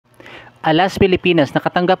Alas Pilipinas,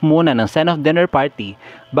 nakatanggap muna ng send-off dinner party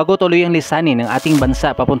bago tuloy ang lisanin ng ating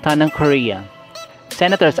bansa papunta ng Korea.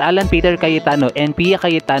 Senators Alan Peter Cayetano and Pia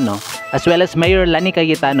Cayetano as well as Mayor Lani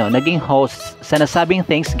Cayetano naging hosts sa nasabing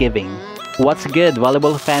Thanksgiving. What's good,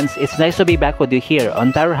 volleyball fans? It's nice to be back with you here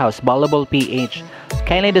on Tower House Volleyball PH.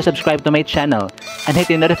 Kindly do subscribe to my channel and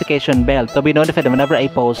hit the notification bell to be notified whenever I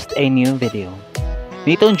post a new video.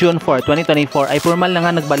 Nitong June 4, 2024 ay formal na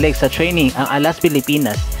nga nagbalik sa training ang Alas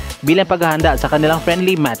Pilipinas bilang paghahanda sa kanilang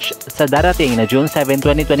friendly match sa darating na June 7,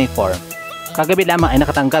 2024. Kagabi lamang ay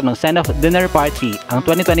nakatanggap ng send-off dinner party ang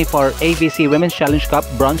 2024 ABC Women's Challenge Cup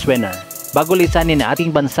bronze winner bago lisanin na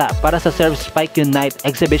ating bansa para sa Serve Spike Unite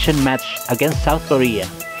exhibition match against South Korea.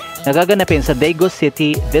 Nagaganapin sa Daegu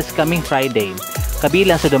City this coming Friday.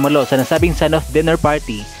 Kabilang sa dumalo sa nasabing send-off dinner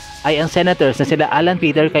party ay ang senators na sila Alan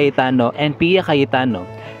Peter Cayetano and Pia Cayetano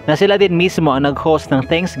na sila din mismo ang nag-host ng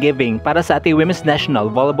Thanksgiving para sa ating Women's National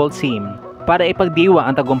Volleyball Team para ipagdiwa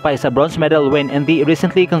ang tagumpay sa bronze medal win in the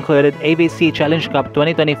recently concluded ABC Challenge Cup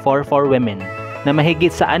 2024 for women na mahigit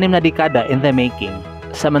sa 6 na dekada in the making.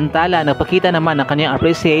 Samantala, nagpakita naman ng kanyang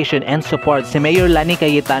appreciation and support si Mayor Lani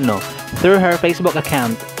Cayetano through her Facebook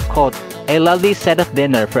account, quote, "A lovely set of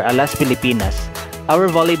dinner for Alas Pilipinas. Our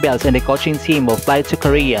volleybells and the coaching team will fly to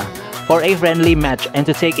Korea for a friendly match and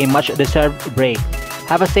to take a much-deserved break.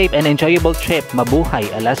 Have a safe and enjoyable trip, mabuhay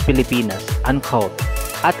Alas Pilipinas," unquote.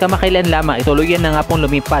 At kamakailan lamang ituluyan na nga pong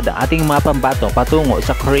lumipad ang ating mga pambato patungo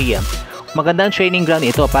sa Korea. Magandang training ground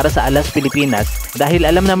ito para sa Alas Pilipinas dahil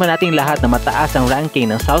alam naman nating lahat na mataas ang ranking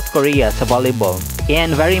ng South Korea sa volleyball.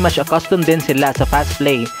 And very much accustomed din sila sa fast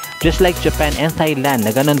play just like Japan and Thailand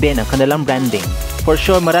na ganun din ang kanilang branding. For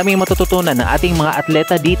sure, maraming matututunan ng ating mga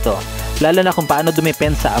atleta dito lalo na kung paano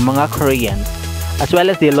dumipensa ang mga Koreans, as well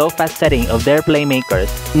as the low fast setting of their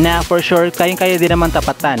playmakers na for sure kayang-kaya din naman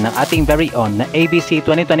tapatan ng ating very own na ABC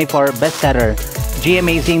 2024 bestseller G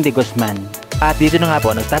Amazing de Guzman. At dito na nga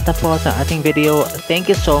po nagtatapos ang ating video.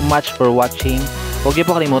 Thank you so much for watching. Huwag niyo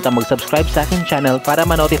po kalimutan mag-subscribe sa aking channel para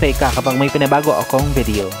ma-notify ka kapag may pinabago akong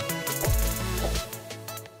video.